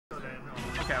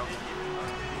Okay.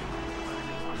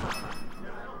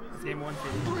 It's game 1 for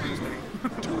you. 3,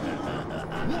 2,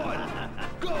 1,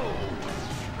 go!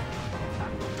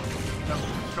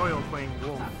 Shoyo playing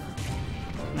Wolf.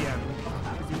 Yeah,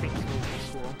 because he thinks Wolf is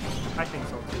cool. I think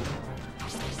so too.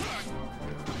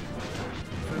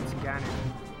 Doing some Ganon.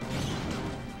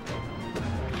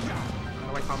 I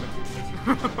like commentating.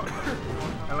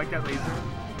 I like that laser.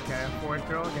 Okay, forward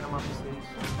throw, get him off the stage.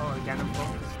 Oh, Ganon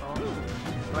focus stall.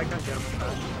 I like that, get him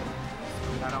back.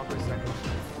 That out for a second.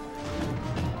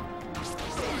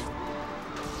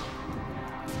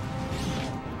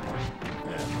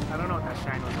 I don't know what that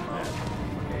shine was about.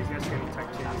 Okay, he's just getting tech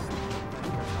chased.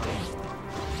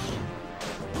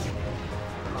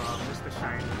 Just the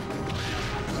shine.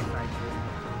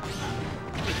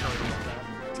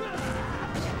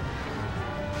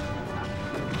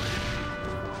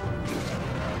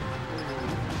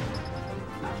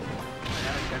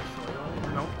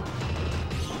 Nope.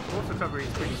 Wolf recovery is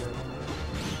pretty good.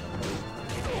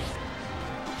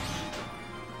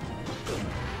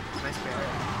 Nice bear.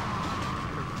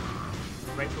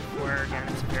 Right before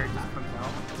Ganon's bear just comes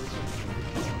out.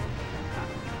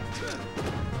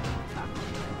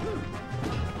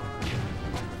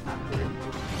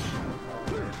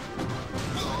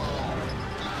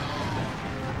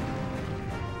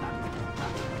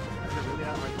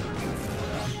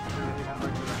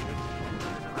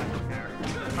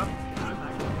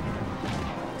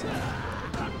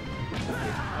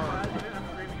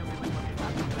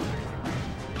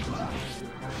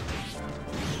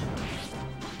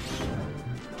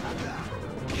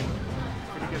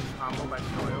 Combo by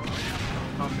Shoyo.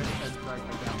 This as like a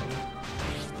Ganon.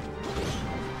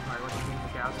 Alright, what's the thing?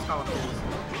 Okay, I'll just follow this.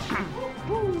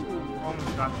 Woo!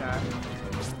 Almost got that.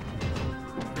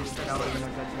 Pretty sure that would have been a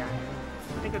good Ganon.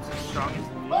 I think it's as strong as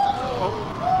me. Oh!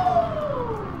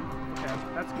 Okay,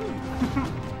 that's good.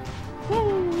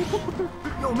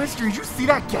 Yo, Mystery, did you see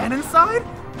that Ganon side?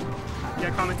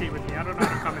 Yeah, commentate with me. I don't know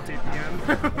how to commentate again.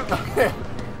 Okay.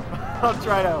 I'll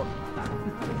try it out.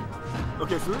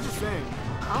 Okay, so we were just saying.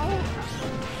 How?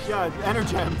 Yeah,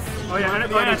 Energems. Oh yeah,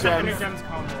 the Energems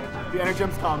combo. The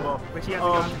Energems combo. Which he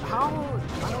hasn't how?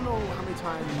 I don't know how many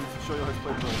times Shoyo has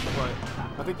played this, but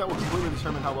I think that will completely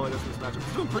determine how well he does in this matchup.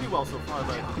 He's doing pretty well so far,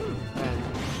 but and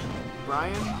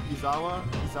Brian Izawa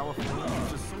Flame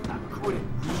is just so good at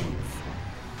reads.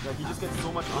 That he just gets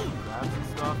so much off the grabs and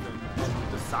stuff, and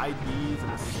the side Bs and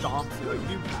the stomps. And like,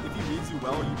 if he reads you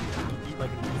well, you can beat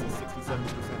like an easy 60-70%.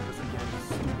 Just again, he's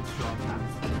stupid strong.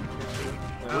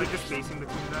 I like the spacing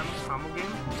between them, combo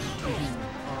game.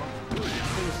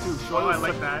 Shoyo I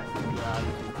like that.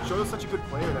 Yeah, Shoyo's such a good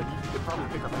player that he could probably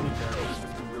pick up any character. He's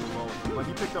just doing really well. Like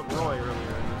he picked up Roy earlier,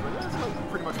 and he was like, that's like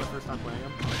pretty much my first time playing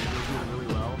him. He was doing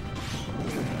really well.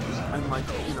 And like,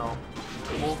 you know,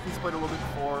 Wolf, he's played a little bit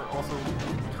before, also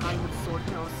kind of sort of,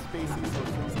 you know, spacey, so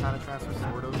things kind of transfer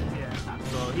sort of. Yeah.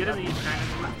 So he doesn't use kind of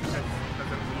much because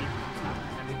doesn't need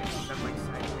anything except like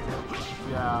side.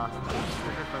 Yeah.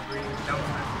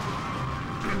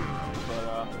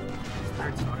 But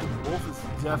Wolf is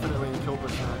definitely in kill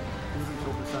percent. He's in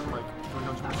kill percent like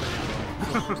 300%.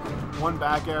 So, one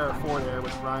back air, forward air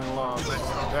with Brian Love.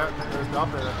 There's the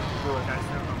up air. Do it. Guys,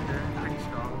 up there, pretty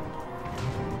strong.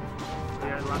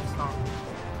 Yeah, lots of stomp.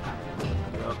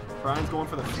 Yep. Brian's going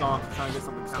for the stomp, trying to get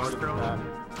something started with that.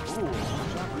 Ooh,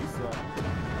 shot reset.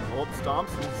 Oh,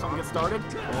 stomps. Something gets started.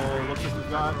 Oh, looks like we've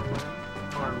got.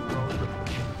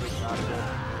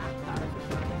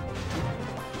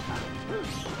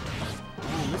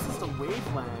 Ooh, misses the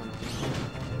waveland.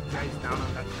 Yeah, he's down on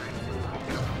that side.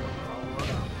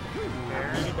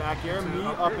 Me back air, me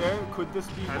up air. Could this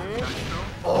be it?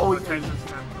 Oh, he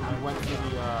went to the.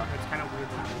 It's kind of weird.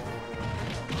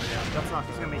 Yeah, that's not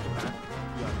He's gonna make it back.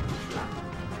 Yeah, sure.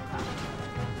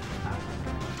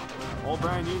 All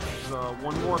Brian needs is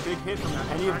one more big hit from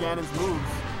any of Ganon's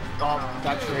moves. Oh,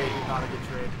 that trade, not a good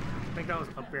trade. I think that was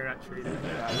up there that trade.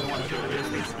 Yeah, I don't want to trade this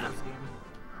game.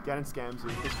 Ganon scams you.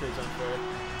 This trade's unfair.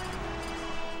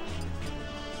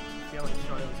 I feel like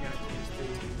Shoyo was gonna change to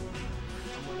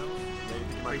someone else. Yeah, you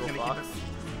think he might go Fox?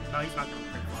 No, he's not gonna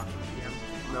pick Fox.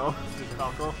 Yeah. No? Just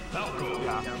Falco? Falco.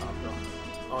 Yeah, Falco.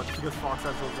 Oh, just because Fox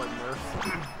has those like nerfs.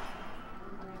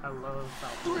 I love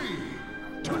Falco. 3,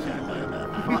 2,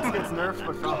 Fox gets nerfed,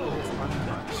 but Falco gets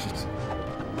untouched.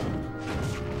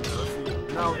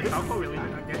 No, Is Falco really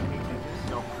not getting any changes?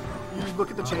 No. You look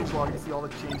at the change log and you see all the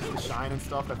changes to shine and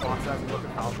stuff that Fox has, and you look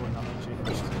at Falco and nothing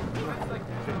changed.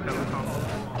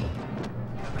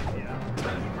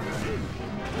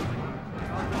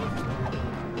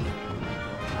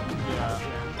 Yeah.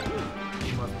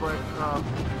 But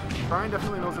Brian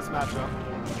definitely knows this matchup.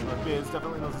 But Biz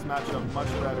definitely knows this matchup much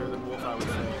better than Wolf, I would say.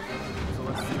 So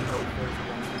let's see how he fares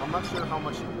against him. I'm not sure how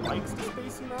much he likes the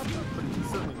spacing matchup, but he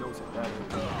certainly knows it better.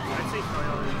 I'd say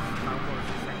Shoyo is Falco is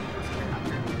the second best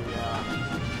character. Yeah.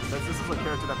 This is a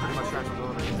character that pretty much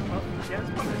transferability. Well, yeah,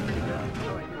 it's probably pretty good.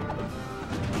 I like it.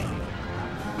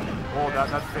 Oh,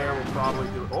 that fair will probably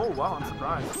do it. Oh, wow, I'm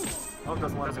surprised. Oh, it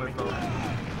doesn't let him live, though.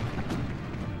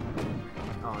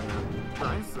 Oh, yeah.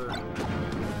 Nice.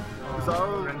 So,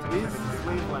 is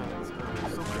Wavelands.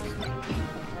 So crisp.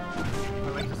 I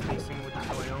like the spacing with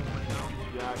Shoyo right now.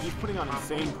 Yeah, he's putting on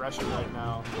insane pressure right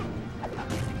now.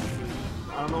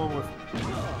 I don't know if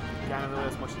Ganon really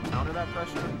has much to counter that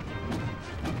pressure.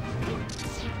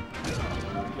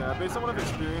 Yeah, based on what I've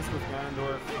experienced with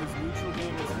Ganondorf, his neutral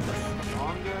game is the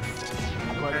strongest.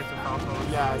 Compared to Falco.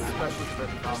 Yeah, especially compared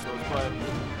to Falco's, but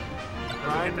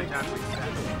Brian the Japanese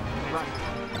set.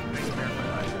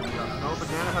 No, but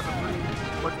Ganon has a pretty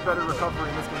much better recovery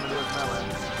in this game than he does melee.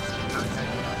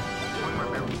 One more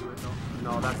barrel to it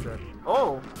though. No, that's it.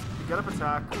 Oh, you get up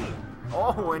attack.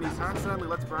 Oh, and he accidentally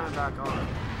lets Brian back on.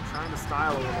 Trying to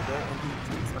style a little bit, and he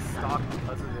takes a stock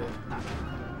because of it.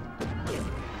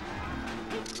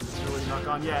 It's really not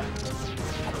gone yet.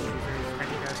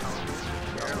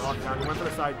 Yeah, lockdown. He went for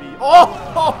the side B.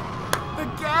 Oh! The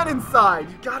Ganon side!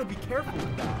 You gotta be careful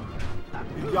with that.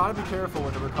 You gotta be careful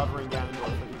with the recovering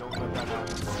Ganondorf that you don't let that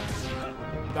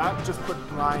happen. That just put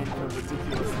Brian in a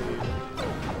ridiculous lead.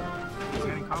 He's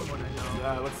getting comboed right now.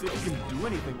 Yeah, let's see if he can do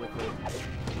anything with it.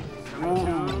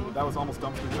 Ooh, that was almost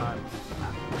dumpster time.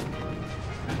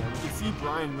 Yeah, you can see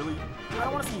Brian really, I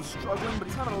don't want to say he's struggling, but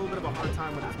he's having a little bit of a hard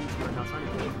time with his neutral right now, trying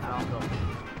to get it from Falco.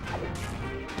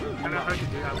 Kind of hard to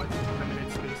do that with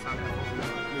limited space on it.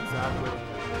 Exactly.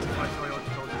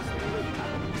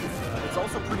 It's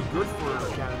also pretty good for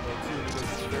Ganondorf too, because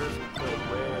spares will play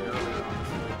way earlier on the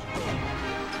stage.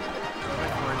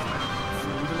 So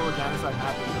even though Ganon's side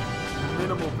happened,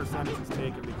 minimal percentage is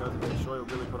taken because of it. Shoyo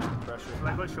really put on the pressure.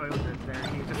 Like what Shoyo did there,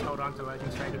 he just held on to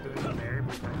Legends, trying to do it there,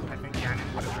 because I think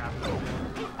Ganon would have wrapped up.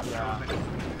 Yeah,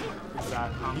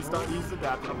 exactly. He's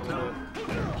adapted a little bit.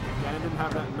 Ganon didn't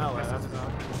have that in melee, that's about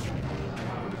it.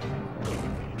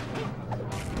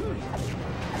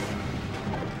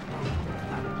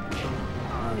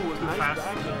 Nice back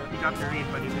there. He got the read,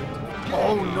 but he didn't.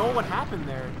 Oh no, what happened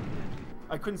there?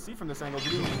 I couldn't see from this angle.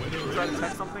 Did he try to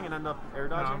tech something and end up air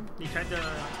dodging? No, he tried to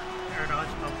air dodge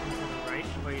up into the right,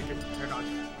 but he did air dodge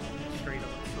straight up,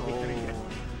 so he couldn't get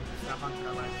stuff onto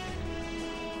the ledge.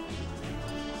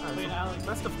 Right, so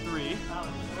best of 3.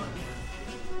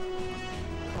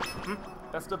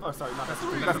 Best of, oh sorry, not best of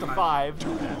 3, best of 5. So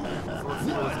let's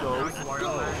see where this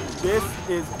goes. This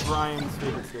is Brian's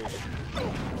favorite stage.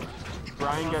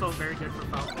 Brian gets... Also very good for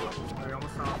Falco. I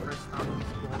almost saw first out of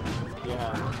school.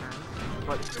 Yeah.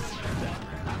 But...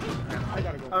 I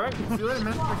gotta go. Alright, see you later,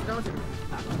 man.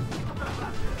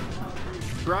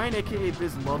 Brian, aka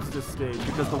Biz, loves this stage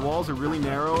because the walls are really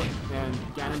narrow and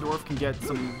Ganondorf can get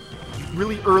some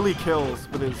really early kills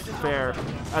with his fair.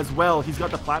 As well, he's got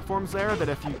the platforms there that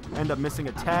if you end up missing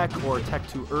a tech or a tech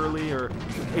too early, or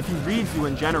if he reads you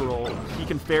in general, he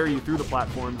can fair you through the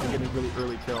platforms and get a really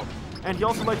early kill. And he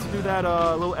also likes to do that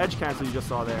little edge cancel you just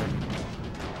saw there.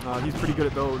 He's pretty good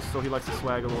at those, so he likes to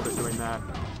swag a little bit doing that.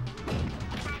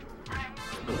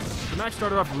 The match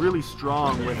started off really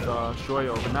strong with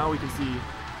Shoyo, but now we can see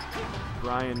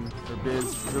Brian, or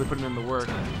Biz, really putting in the work.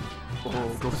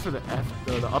 Oh, goes for the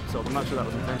up tilt. I'm not sure that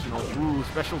was intentional. Ooh,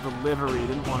 special delivery.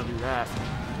 Didn't want to do that.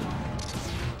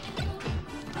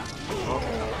 Oh,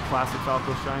 classic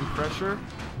Falco shine pressure.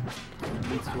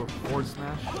 Leads to a forward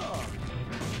smash.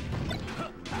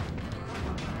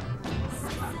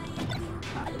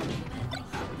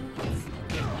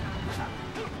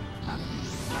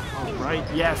 Right,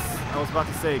 yes. I was about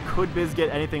to say, could Biz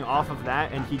get anything off of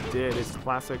that? And he did. His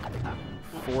classic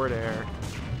forward air.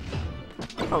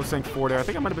 I was saying forward air. I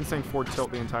think I might have been saying forward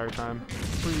tilt the entire time.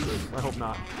 Please, I hope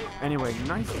not. Anyway,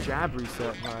 nice jab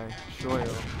reset by Shoyo.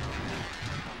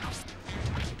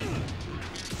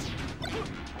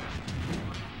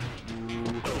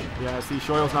 Ooh. Yeah, see,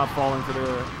 Shoyo's not falling for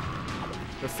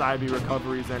the side B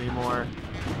recoveries anymore.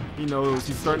 He knows.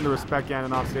 He's starting to respect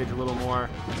Ganon off stage a little more.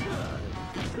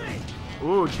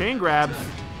 Ooh, chain grabs.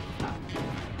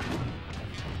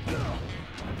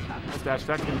 Dash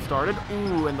attack getting started.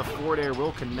 Ooh, and the forward air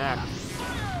will connect.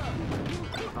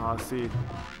 See.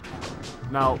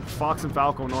 Now, Fox and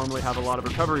Falco normally have a lot of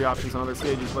recovery options on other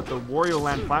stages, but the Wario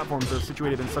Land platforms are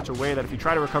situated in such a way that if you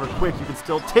try to recover quick, you can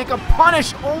still take a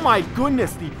punish. Oh my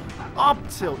goodness, the up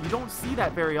tilt. You don't see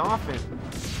that very often.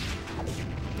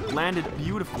 Landed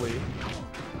beautifully.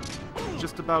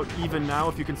 just about even now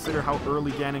if you consider how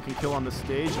early Ganon can kill on the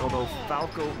stage, although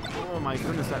Falco, oh my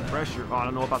goodness, that pressure. Oh, I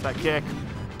don't know about that kick.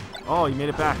 Oh, he made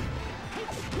it back.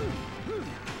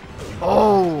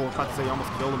 Oh, I was about to say he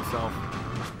almost killed himself.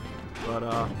 But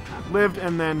lived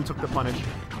and then took the punish.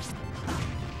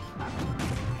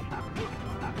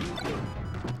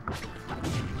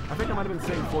 I think I might have been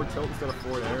saying forward tilt instead of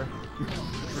forward air.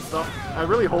 For stuff. I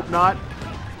really hope not.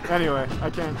 Anyway,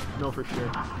 I can't know for sure.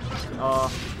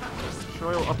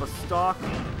 Shoyo up a stock.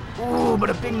 Ooh, but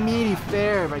a big meaty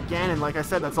fair by Ganon. Like I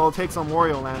said, that's all it takes on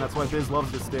Wario Land. That's why Biz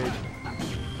loves this stage.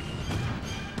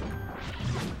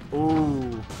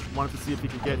 Ooh, wanted to see if he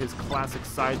could get his classic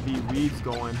side B reads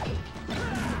going.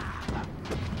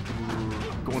 Ooh,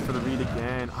 going for the read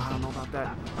again. Oh, I don't know about that.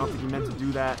 I don't think he meant to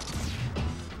do that.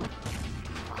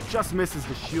 Just misses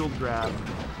the shield grab.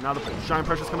 Now the shine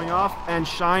pressure's coming off, and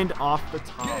shined off the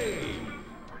top.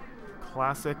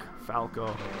 Classic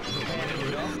Falco.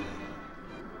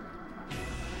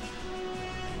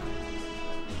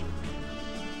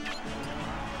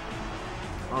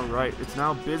 Alright, it's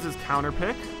now Biz's counter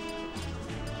pick.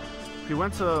 He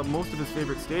went to most of his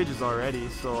favorite stages already,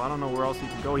 so I don't know where else he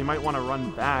can go. He might want to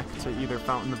run back to either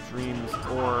Fountain of Dreams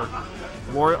or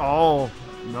Wario. Oh,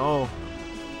 no.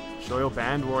 Shoyo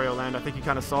banned Wario Land. I think he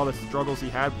kind of saw the struggles he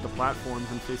had with the platforms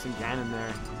and facing Ganon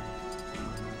there.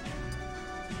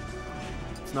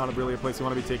 It's not really a place you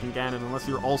want to be taking Ganon unless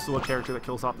you're also a character that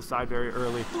kills off the side very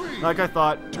early. Like I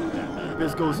thought,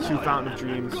 Biz goes to Fountain of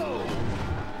Dreams.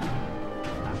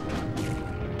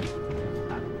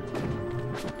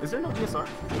 Is there no DSR?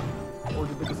 Or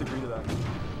did they disagree to that?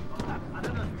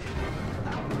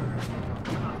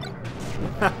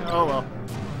 Oh well.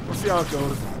 We'll see how it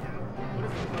goes.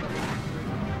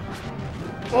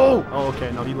 Oh! Oh,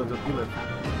 okay. No, he lived. He lived.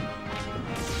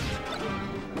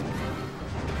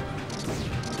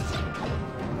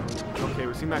 Okay,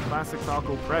 we're seeing that classic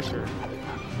Falco pressure.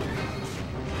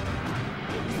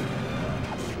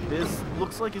 This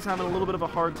looks like he's having a little bit of a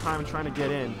hard time trying to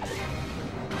get in.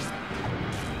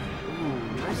 Ooh,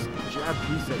 nice jab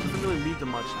reset. Doesn't really lead to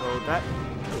much, though. That...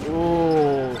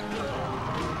 Oh!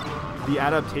 The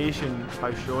adaptation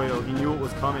by Shoyo. He knew it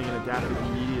was coming and adapted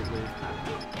immediately.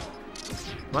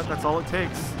 But that's all it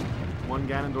takes. One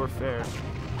Ganondorf fair.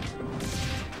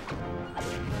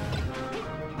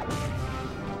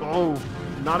 Oh,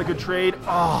 not a good trade.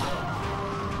 Oh.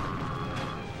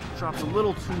 Drops a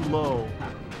little too low.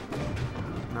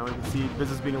 Now we can see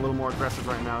Biz is being a little more aggressive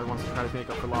right now. He wants to try to make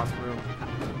up for lost room.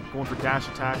 Going for dash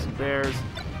attacks and bears.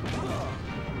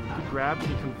 Good grab. Can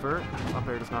he convert? Up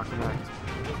air does not connect.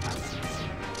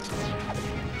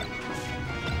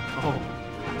 Oh.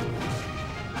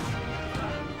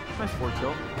 Nice forward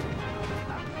tilt.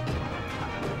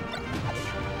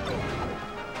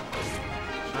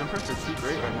 Shine pressure is too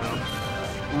great right now.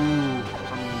 Ooh.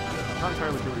 I'm not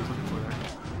entirely sure what he's looking for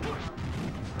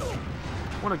there.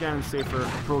 One again, safer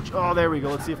approach. Oh, there we go.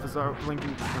 Let's see if Bizarro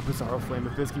Flame,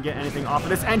 if Biz can get anything off of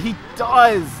this. And he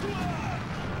does!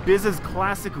 Biz's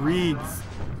classic reads.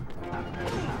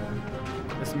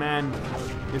 This man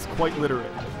is quite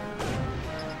literate.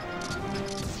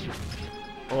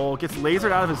 Oh, gets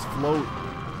lasered out of his float.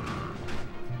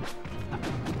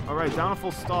 Alright, down a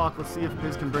full stock. Let's see if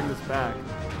Biz can bring this back.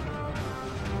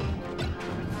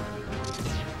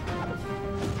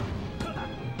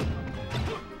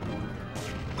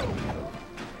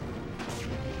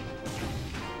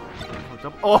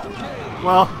 Oh,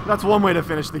 well, that's one way to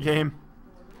finish the game.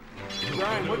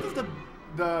 Brian, what does the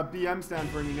BM stand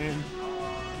for in your name?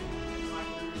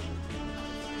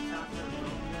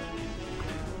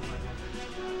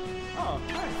 Oh,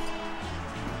 nice.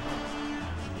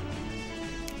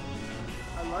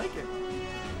 I like it.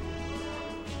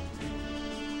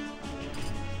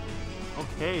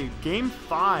 Okay, game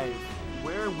 5.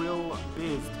 Where will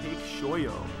Biz take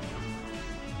Shoyo?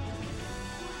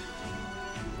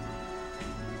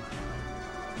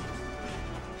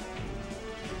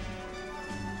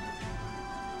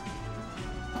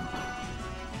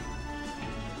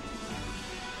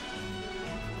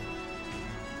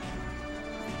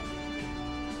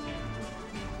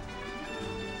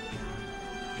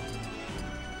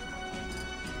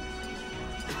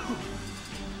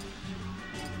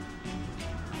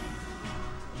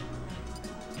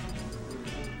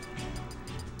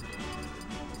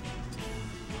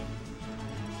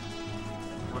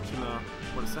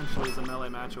 What essentially is a melee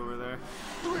match over there.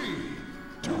 3,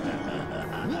 2,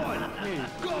 1, Hey,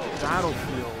 go!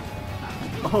 Battlefield.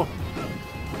 Oh,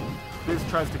 Biz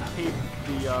tries to cape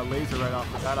the laser right off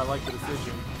the bat. I like the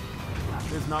decision.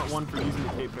 Biz not one for using the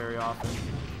cape very often.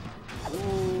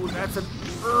 Ooh, that's an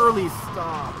early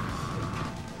stop.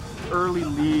 early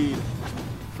lead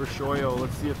for Shoyo.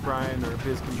 Let's see if Brian or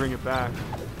Biz can bring it back.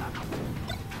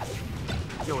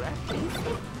 Yo, that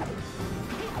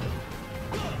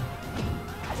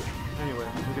Anyway,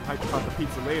 we can hype about the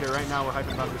pizza later. Right now, we're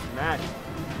hyping about this match.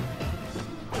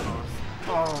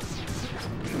 Oh.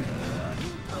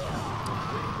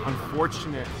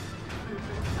 Unfortunate.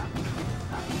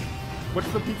 What's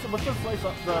the pizza? What's the slice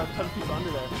of the type of pizza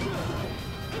under there?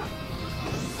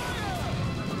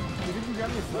 You think you can grab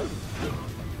me a slice?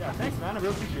 Yeah, thanks, man. I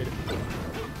really appreciate it.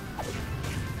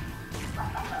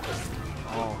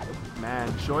 Oh,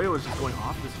 man. Shoyo is just going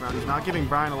off this round. He's not giving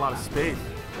Brian a lot of space.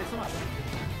 Thanks so much.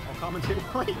 I'll commentate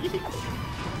while I eat.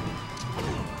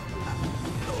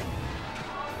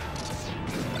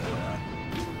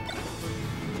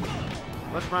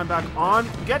 Let's Brian back on.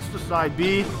 Gets to side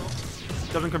B.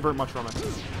 Doesn't convert much from it.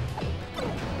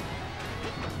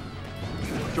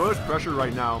 Shoyo's pressure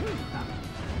right now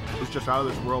is just out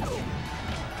of this world.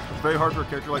 It's very hard for a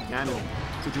character like Ganon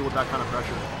to deal with that kind of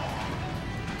pressure.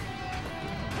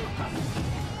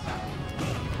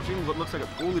 We're seeing what looks like a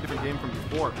totally different game from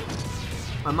before.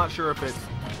 I'm not sure if it's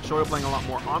Shoyo playing a lot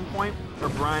more on point or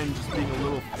Brian just being a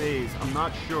little phased. I'm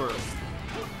not sure.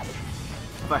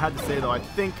 If I had to say though, I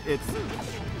think it's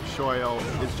Shoyo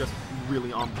is just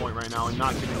really on point right now and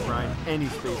not giving Brian any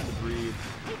space to breathe.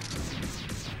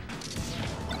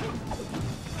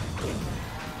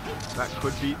 That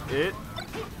could be it.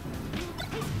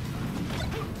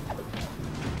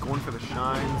 Going for the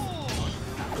shines.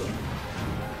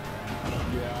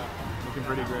 Yeah, looking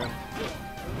pretty grim.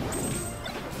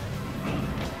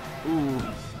 Ooh,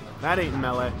 that ain't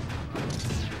melee.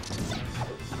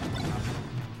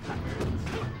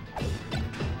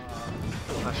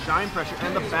 The shine pressure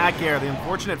and the back air, the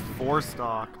unfortunate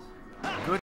 4-stock.